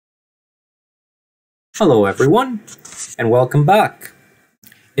Hello everyone, and welcome back.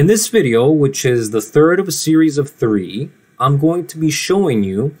 In this video, which is the third of a series of 3, I'm going to be showing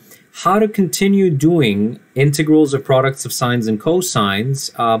you how to continue doing integrals of products of sines and cosines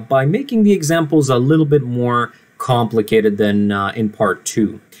by making the examples a little bit more complicated than in part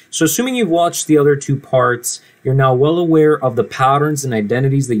 2. So assuming you've watched the other 2 parts, you're now well aware of the patterns and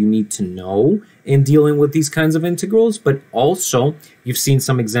identities that you need to know in dealing with these kinds of integrals, but also you've seen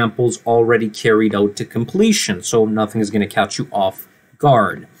some examples already carried out to completion, so nothing is going to catch you off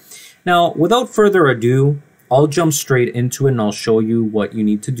guard. Now, without further ado, I'll jump straight into it and I'll show you what you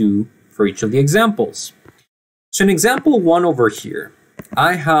need to do for each of the examples. So in example 1 over here,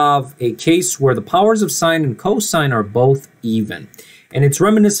 I have a case where the powers of sine and cosine are both even. And it's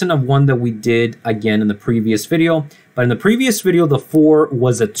reminiscent of one that we did again in the previous video. But in the previous video, the 4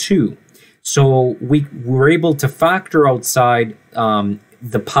 was a 2. So we were able to factor outside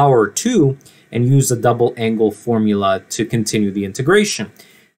the power 2 and use the double angle formula to continue the integration.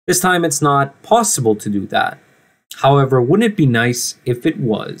 This time it's not possible to do that. However, wouldn't it be nice if it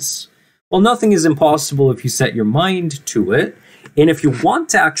was? Well, nothing is impossible if you set your mind to it. And if you want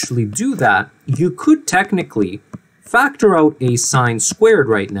to actually do that, you could technically factor out a sine squared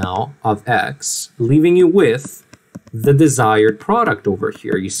right now of x, leaving you with the desired product over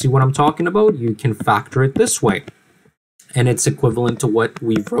here. You see what I'm talking about? You can factor it this way. And it's equivalent to what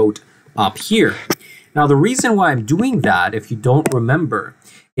we wrote up here. Now, the reason why I'm doing that, if you don't remember,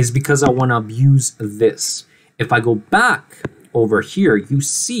 is because I want to abuse this. If I go back over here, you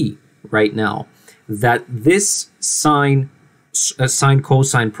see right now that this sine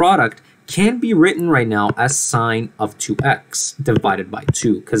cosine product can be written right now as sine of 2x divided by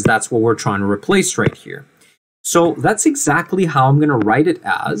 2, because that's what we're trying to replace right here. So that's exactly how I'm going to write it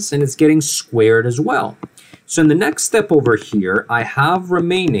as, and it's getting squared as well. So in the next step over here, I have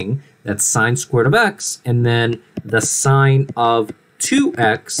remaining that sine squared of x, and then the sine of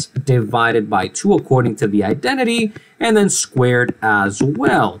 2x divided by 2 according to the identity, and then squared as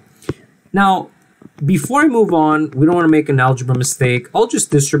well. Now, before I move on, we don't want to make an algebra mistake. I'll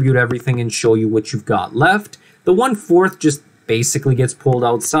just distribute everything and show you what you've got left. The 1/4 just basically gets pulled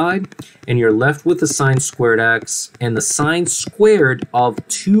outside, and you're left with the sine squared x and the sine squared of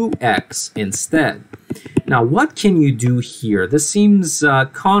 2x instead. Now, what can you do here? This seems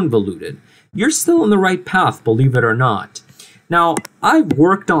convoluted. You're still on the right path, believe it or not. Now, I've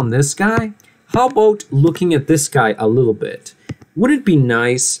worked on this guy. How about looking at this guy a little bit? Would it be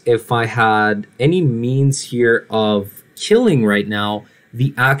nice if I had any means here of killing right now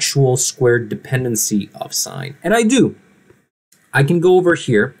the actual squared dependency of sine? And I do. I can go over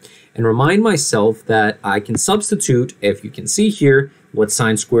here and remind myself that I can substitute, if you can see here, what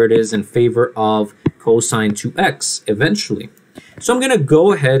sine squared is in favor of cosine 2x eventually. So I'm going to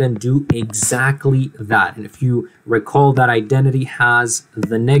go ahead and do exactly that. And if you recall, that identity has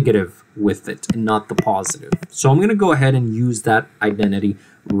the negative with it and not the positive. So I'm going to go ahead and use that identity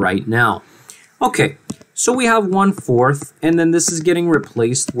right now. Okay, so we have 1/4, and then this is getting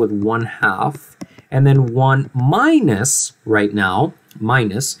replaced with 1/2, and then 1 minus, right now,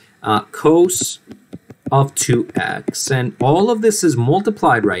 minus cos of 2x. And all of this is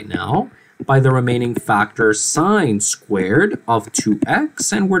multiplied right now by the remaining factor sine squared of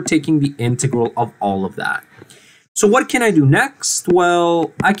 2x, and we're taking the integral of all of that. So what can I do next?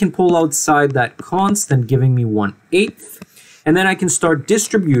 Well, I can pull outside that constant, giving me 1/8, and then I can start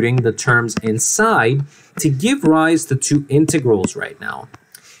distributing the terms inside to give rise to 2 integrals right now.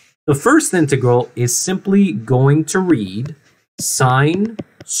 The first integral is simply going to read sine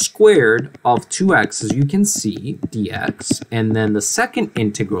squared of 2x, as you can see, dx, and then the second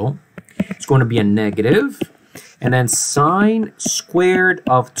integral is going to be a negative, and then sine squared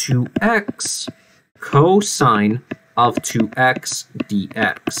of 2x cosine of 2x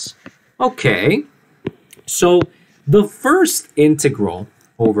dx. Okay, so the first integral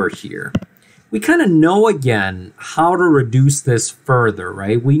over here, we kind of know again how to reduce this further,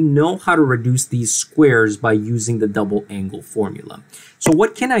 right? We know how to reduce these squares by using the double angle formula. So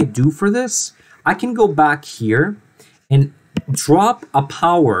what can I do for this? I can go back here and drop a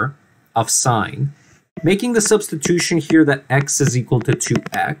power of sine, making the substitution here that x is equal to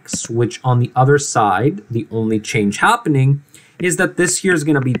 2x, which on the other side, the only change happening is that this here is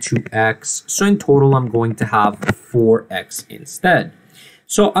going to be 2x. So in total, I'm going to have 4x instead.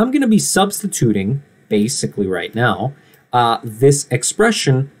 So I'm going to be substituting, basically right now, this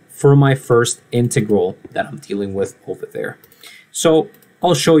expression for my first integral that I'm dealing with over there. So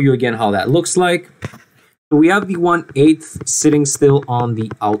I'll show you again how that looks like. So we have the 1/8 sitting still on the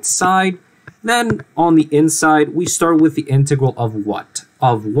outside. Then on the inside, we start with the integral of what?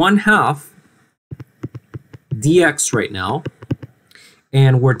 Of 1/2 dx right now,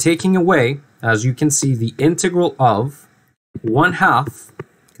 and we're taking away, as you can see, the integral of 1/2,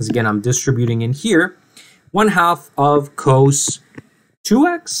 because again, I'm distributing in here, 1/2 of cos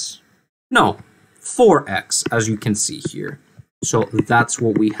 2x? No, 4x, as you can see here. So that's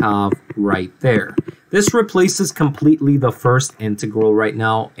what we have right there. This replaces completely the first integral right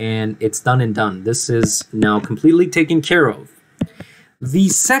now, and it's done and done. This is now completely taken care of. The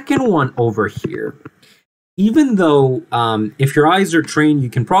second one over here, even though if your eyes are trained, you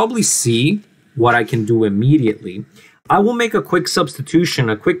can probably see what I can do immediately. I will make a quick substitution,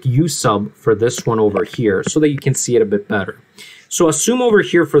 a quick U sub for this one over here so that you can see it a bit better. So assume over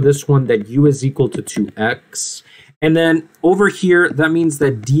here for this one that U is equal to 2x. And then over here, that means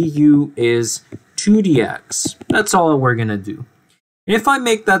that du is 2dx. That's all we're going to do. And if I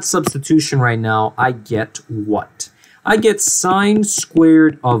make that substitution right now, I get what? I get sine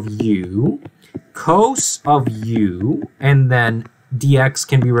squared of u, cos of u, and then dx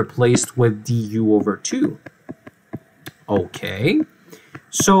can be replaced with du over 2. Okay,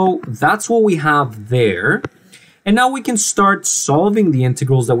 so that's what we have there. And now we can start solving the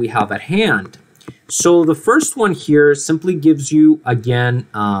integrals that we have at hand. So the first one here simply gives you, again,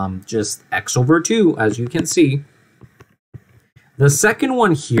 just x over 2, as you can see. The second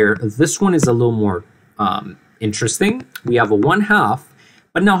one here, this one is a little more interesting. We have a 1/2,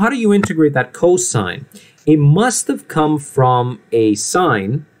 but now how do you integrate that cosine? It must have come from a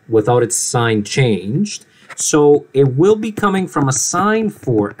sine without its sign changed. So it will be coming from a sine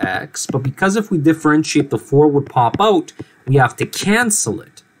 4x, but because if we differentiate, the 4 would pop out, we have to cancel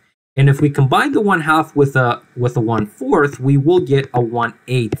it. And if we combine the 1/2 with a 1/4, we will get a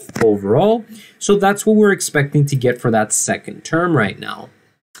 1/8 overall. So that's what we're expecting to get for that second term right now.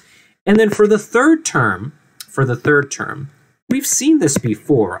 And then for the third term, we've seen this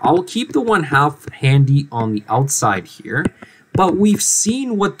before. I'll keep the 1/2 handy on the outside here, but we've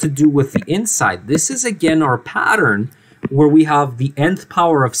seen what to do with the inside. This is again our pattern where we have the nth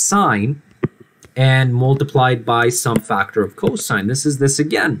power of sine and multiplied by some factor of cosine. This is this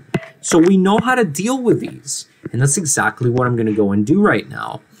again. So we know how to deal with these, and that's exactly what I'm going to go and do right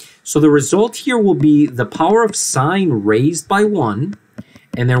now. So the result here will be the power of sine raised by 1,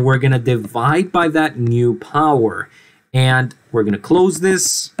 and then we're going to divide by that new power. And we're going to close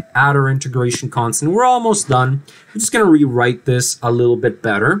this, add our integration constant. We're almost done. I'm just going to rewrite this a little bit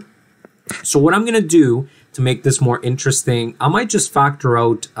better. So what I'm going to do to make this more interesting, I might just factor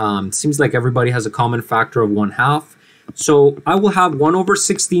out, it seems like everybody has a common factor of 1/2. So I will have 1 over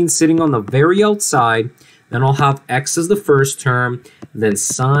 16 sitting on the very outside. Then I'll have x as the first term, then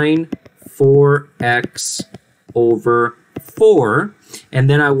sine 4x over 4. And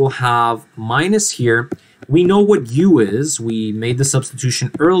then I will have minus here. We know what u is. We made the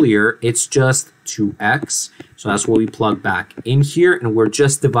substitution earlier. It's just 2x. So that's what we plug back in here. And we're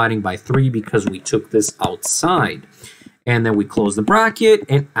just dividing by 3 because we took this outside. And then we close the bracket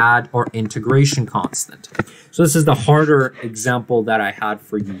and add our integration constant. So this is the harder example that I had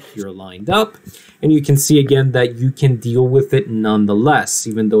for you here lined up. And you can see again that you can deal with it nonetheless.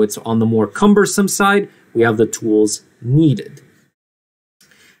 Even though it's on the more cumbersome side, we have the tools needed.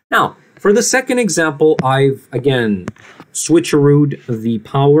 Now, for the second example, I've, again, switcherooed the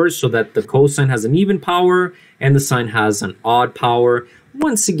powers so that the cosine has an even power and the sine has an odd power.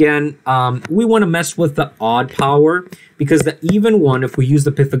 Once again, we want to mess with the odd power because the even one, if we use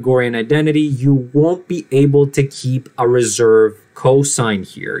the Pythagorean identity, you won't be able to keep a reserve cosine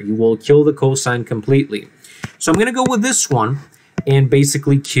here. You will kill the cosine completely. So I'm going to go with this one and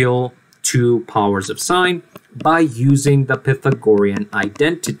basically kill 2 powers of sine by using the Pythagorean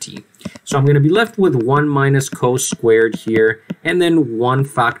identity. So I'm going to be left with 1 minus cos squared here, and then 1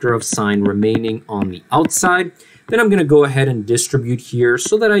 factor of sine remaining on the outside. Then I'm going to go ahead and distribute here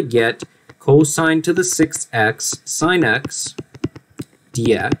so that I get cosine to the 6x sine x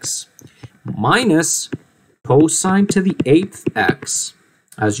dx minus cosine to the 8th x,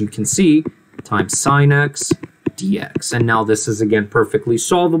 as you can see, times sine x dx. And now this is again perfectly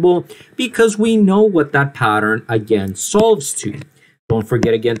solvable because we know what that pattern again solves to. Don't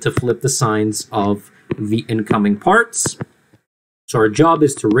forget again to flip the signs of the incoming parts. So our job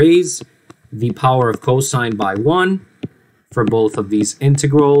is to raise the power of cosine by 1 for both of these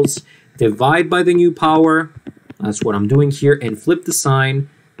integrals, divide by the new power, that's what I'm doing here, and flip the sign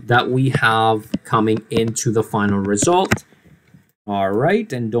that we have coming into the final result. All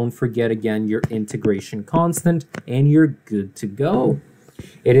right, and don't forget again your integration constant, and you're good to go.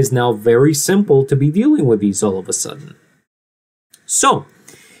 It is now very simple to be dealing with these all of a sudden. So,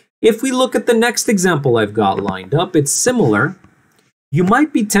 if we look at the next example I've got lined up, it's similar. You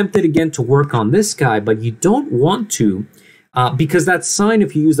might be tempted again to work on this guy, but you don't want to because that sign,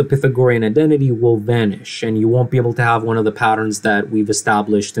 if you use the Pythagorean identity, will vanish and you won't be able to have one of the patterns that we've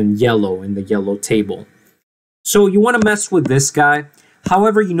established in yellow, in the yellow table. So you want to mess with this guy.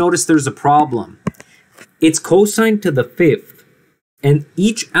 However, you notice there's a problem. It's cosine to the fifth, and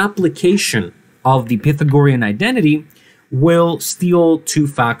each application of the Pythagorean identity will steal 2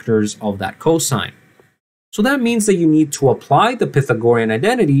 factors of that cosine. So that means that you need to apply the Pythagorean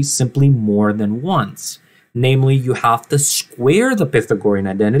identity simply more than once. Namely, you have to square the Pythagorean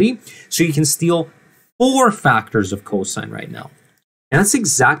identity so you can steal 4 factors of cosine right now. And that's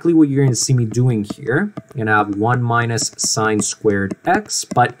exactly what you're going to see me doing here. I'm going to have 1 minus sine squared x,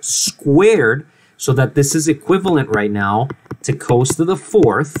 but squared so that this is equivalent right now to cos to the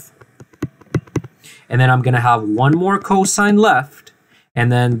 4th. And then I'm going to have 1 more cosine left, and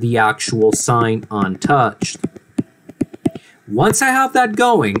then the actual sine untouched. Once I have that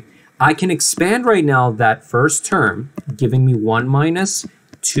going, I can expand right now that first term, giving me 1 minus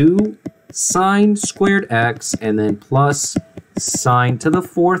 2 sine squared x, and then plus sine to the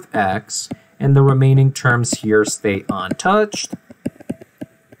 4th x, and the remaining terms here stay untouched.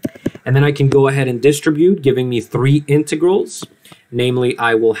 And then I can go ahead and distribute, giving me 3 integrals. Namely,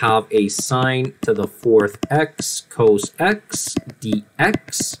 I will have a sine to the 4th x cos x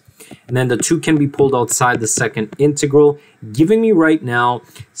dx. And then the 2 can be pulled outside the second integral, giving me right now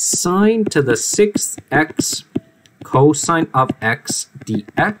sine to the 6th x cosine of x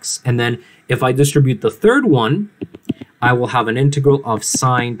dx. And then if I distribute the third one, I will have an integral of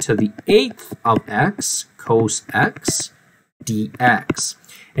sine to the 8th of x cos x dx.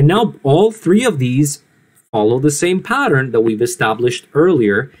 And now all 3 of these follow the same pattern that we've established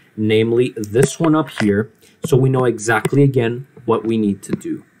earlier, namely this one up here. So we know exactly again what we need to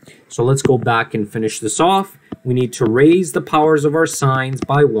do. So let's go back and finish this off. We need to raise the powers of our sines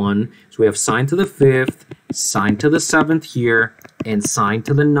by 1. So we have sine to the 5th, sine to the 7th here, and sine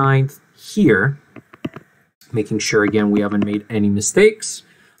to the 9th here. Making sure again we haven't made any mistakes.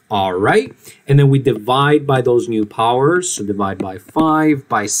 All right, and then we divide by those new powers. So divide by 5,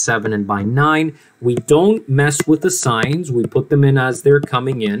 by 7, and by 9. We don't mess with the signs. We put them in as they're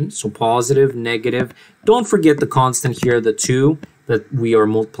coming in. So positive, negative. Don't forget the constant here, the 2 that we are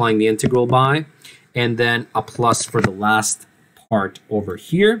multiplying the integral by. And then a plus for the last part over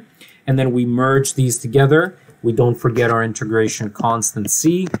here. And then we merge these together. We don't forget our integration constant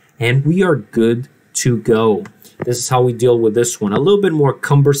c. And we are good to go. This is how we deal with this one. A little bit more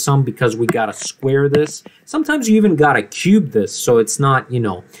cumbersome because we got to square this. Sometimes you even got to cube this, so it's not,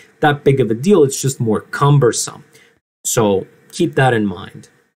 that big of a deal. It's just more cumbersome. So keep that in mind.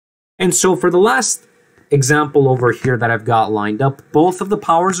 And so for the last example over here that I've got lined up, both of the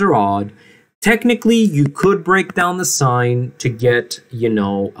powers are odd. Technically, you could break down the sine to get,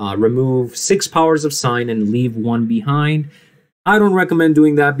 remove 6 powers of sine and leave 1 behind. I don't recommend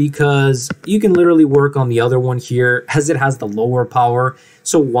doing that because you can literally work on the other one here as it has the lower power.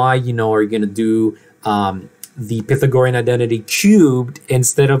 So why, are you going to do the Pythagorean identity cubed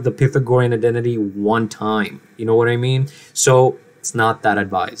instead of the Pythagorean identity 1 time? You know what I mean? So it's not that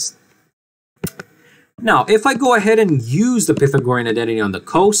advised. Now, if I go ahead and use the Pythagorean identity on the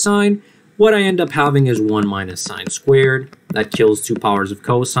cosine, what I end up having is 1 minus sine squared. That kills 2 powers of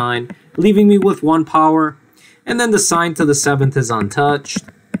cosine, leaving me with 1 power. And then the sine to the 7th is untouched.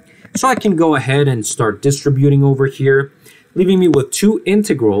 So I can go ahead and start distributing over here, leaving me with 2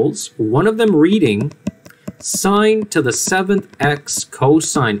 integrals, one of them reading sine to the 7th x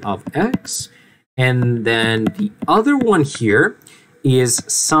cosine of x, and then the other one here is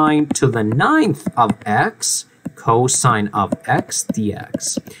sine to the 9th of x cosine of x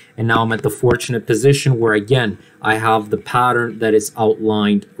dx. And now I'm at the fortunate position where, again, I have the pattern that is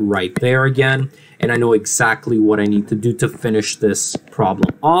outlined right there again, and I know exactly what I need to do to finish this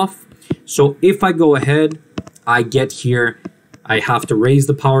problem off. So if I go ahead, I get here, I have to raise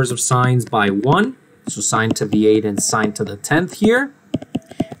the powers of sines by 1, so sine to the 8th and sine to the 10th here,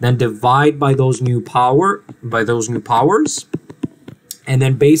 then divide by those new powers, and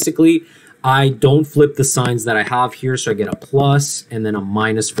then basically I don't flip the signs that I have here, so I get a plus and then a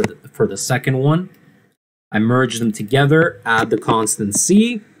minus for the second one. I merge them together, add the constant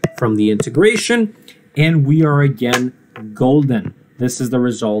c from the integration, and we are again golden. This is the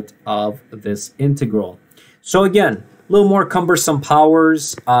result of this integral. So again, a little more cumbersome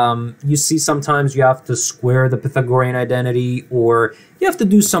powers. You see sometimes you have to square the Pythagorean identity, or you have to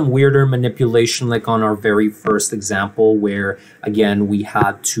do some weirder manipulation like on our very first example where, again, we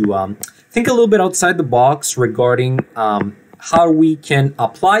had to think a little bit outside the box regarding how we can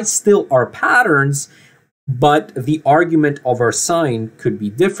apply still our patterns, but the argument of our sign could be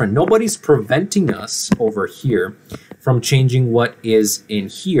different. Nobody's preventing us over here from changing what is in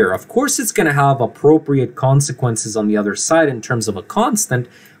here. Of course, it's going to have appropriate consequences on the other side in terms of a constant,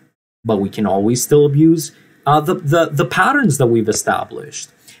 but we can always still abuse the patterns that we've established.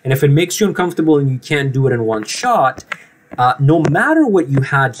 And if it makes you uncomfortable and you can't do it in one shot, no matter what you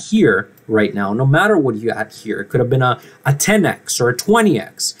had here right now, no matter what you had here, it could have been a 10x or a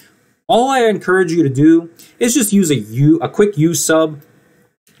 20x. All I encourage you to do is just use a quick U sub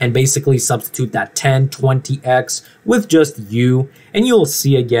and basically substitute that 10, 20x with just U, and you'll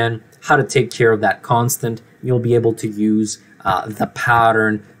see again how to take care of that constant. You'll be able to use the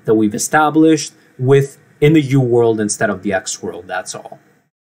pattern that we've established in the U world instead of the X world, that's all.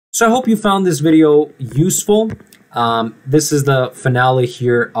 So I hope you found this video useful. This is the finale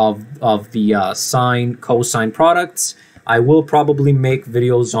here of the sine, cosine products. I will probably make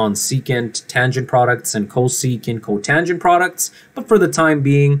videos on secant, tangent products and cosecant, cotangent products. But for the time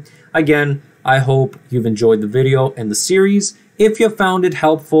being, again, I hope you've enjoyed the video and the series. If you found it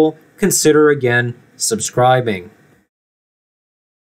helpful, consider again subscribing.